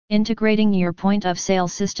Integrating your point-of-sale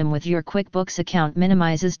system with your QuickBooks account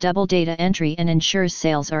minimizes double data entry and ensures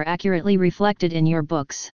sales are accurately reflected in your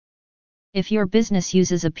books. If your business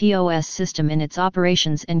uses a POS system in its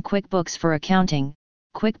operations and QuickBooks for accounting,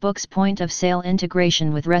 QuickBooks point-of-sale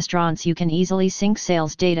integration with restaurants, you can easily sync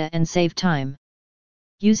sales data and save time.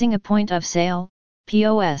 Using a point-of-sale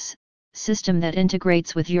 (POS) system that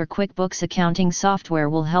integrates with your QuickBooks accounting software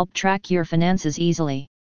will help track your finances easily.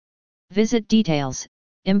 Visit Details,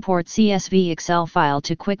 Import CSV Excel file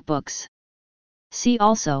to QuickBooks. See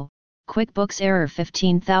also, QuickBooks Error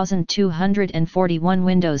 15241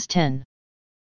 Windows 10.